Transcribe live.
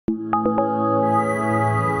Hey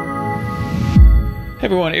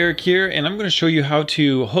everyone, Eric here, and I'm going to show you how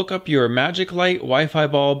to hook up your MagicLight Wi-Fi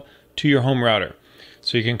bulb to your home router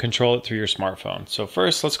so you can control it through your smartphone. So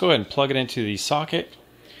first, let's go ahead and plug it into the socket.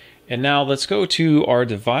 And now let's go to our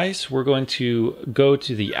device. We're going to go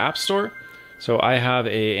to the App Store. So I have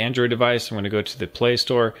an Android device. I'm going to go to the Play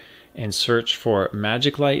Store and search for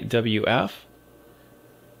MagicLight WF.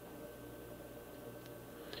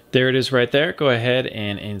 There it is right there. Go ahead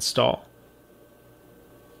and install.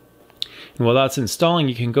 And while that's installing,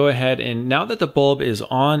 you can go ahead and now that the bulb is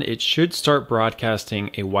on, it should start broadcasting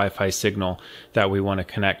a Wi-Fi signal that we want to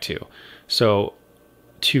connect to. So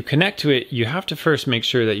to connect to it, you have to first make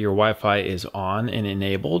sure that your Wi-Fi is on and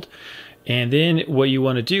enabled. And then what you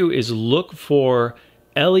want to do is look for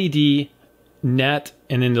LEDnet, and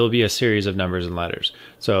then there'll be a series of numbers and letters.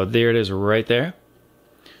 So there it is right there.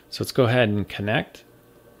 So let's go ahead and connect.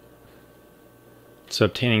 So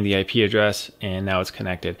obtaining the IP address, and now it's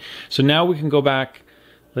connected. So now we can go back.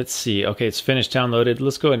 Let's see. Okay, it's finished downloaded.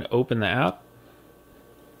 Let's go ahead and open the app.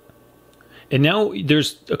 And now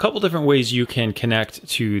there's a couple different ways you can connect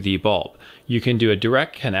to the bulb. You can do a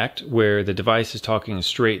direct connect where the device is talking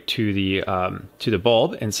straight to the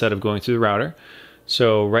bulb instead of going through the router.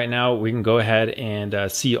 So right now we can go ahead and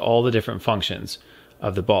see all the different functions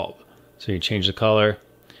of the bulb. So you change the color.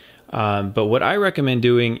 But what I recommend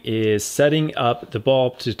doing is setting up the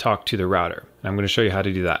bulb to talk to the router. And I'm going to show you how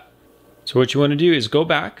to do that. So what you want to do is go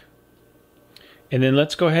back, and then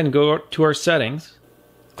let's go ahead and go to our settings,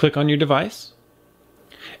 click on your device,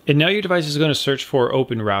 and now your device is going to search for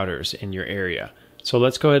open routers in your area. So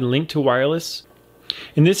let's go ahead and link to wireless.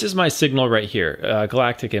 And this is my signal right here,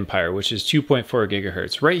 Galactic Empire, which is 2.4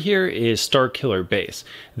 gigahertz. Right here is Star Killer Base.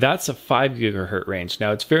 That's a 5 gigahertz range.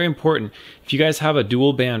 Now it's very important, if you guys have a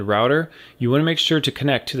dual band router, you want to make sure to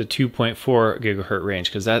connect to the 2.4 gigahertz range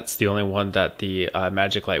because that's the only one that the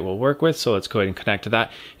MagicLight will work with. So let's go ahead and connect to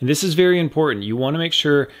that. And this is very important. You want to make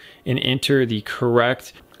sure and enter the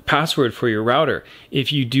correct password for your router.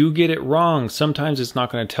 If you do get it wrong, sometimes it's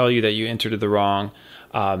not going to tell you that you entered the wrong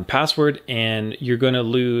password, and you're going to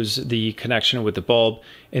lose the connection with the bulb,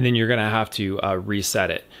 and then you're going to have to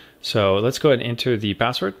reset it. So let's go ahead and enter the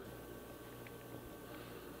password.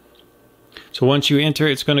 So once you enter,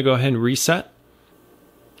 it's going to go ahead and reset.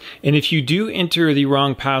 And if you do enter the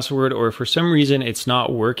wrong password, or for some reason it's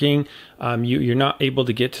not working, you're not able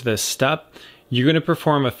to get to this step, you're going to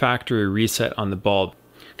perform a factory reset on the bulb.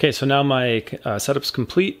 Okay, so now my setup's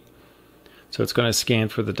complete. So it's going to scan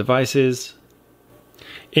for the devices.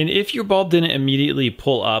 And if your bulb didn't immediately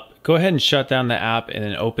pull up, go ahead and shut down the app and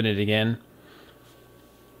then open it again.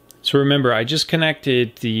 So remember, I just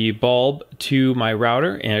connected the bulb to my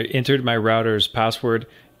router and I entered my router's password,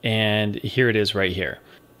 and here it is right here.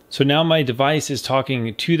 So now my device is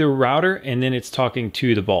talking to the router and then it's talking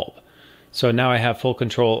to the bulb. So now I have full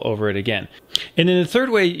control over it again. And then the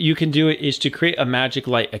third way you can do it is to create a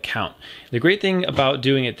MagicLight account. The great thing about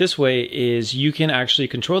doing it this way is you can actually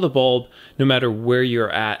control the bulb no matter where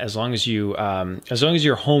you're at, as long as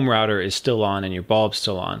your home router is still on and your bulb's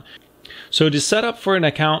still on. So to set up for an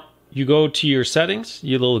account, you go to your settings,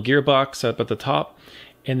 your little gearbox up at the top,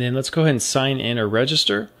 and then let's go ahead and sign in or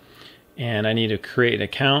register. And I need to create an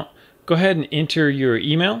account. Go ahead and enter your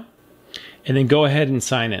email, and then go ahead and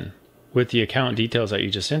sign in with the account details that you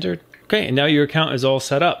just entered. Okay, and now your account is all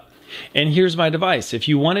set up. And here's my device. If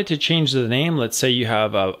you wanted to change the name, let's say you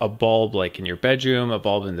have a bulb like in your bedroom, a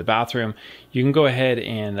bulb in the bathroom, you can go ahead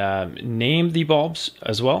and name the bulbs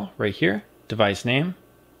as well, right here, device name.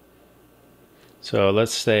 So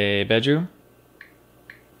let's say bedroom.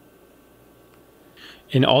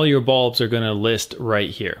 And all your bulbs are gonna list right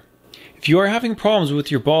here. If you are having problems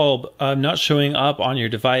with your bulb not showing up on your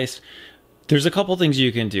device, there's a couple things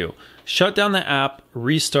you can do. Shut down the app,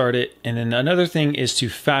 restart it, and then another thing is to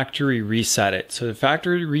factory reset it. So to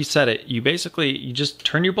factory reset it, you just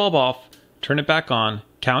turn your bulb off, turn it back on,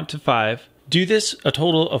 count to 5. Do this a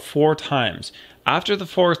total of 4 times. After the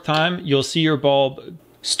 4th time, you'll see your bulb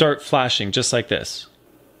start flashing just like this.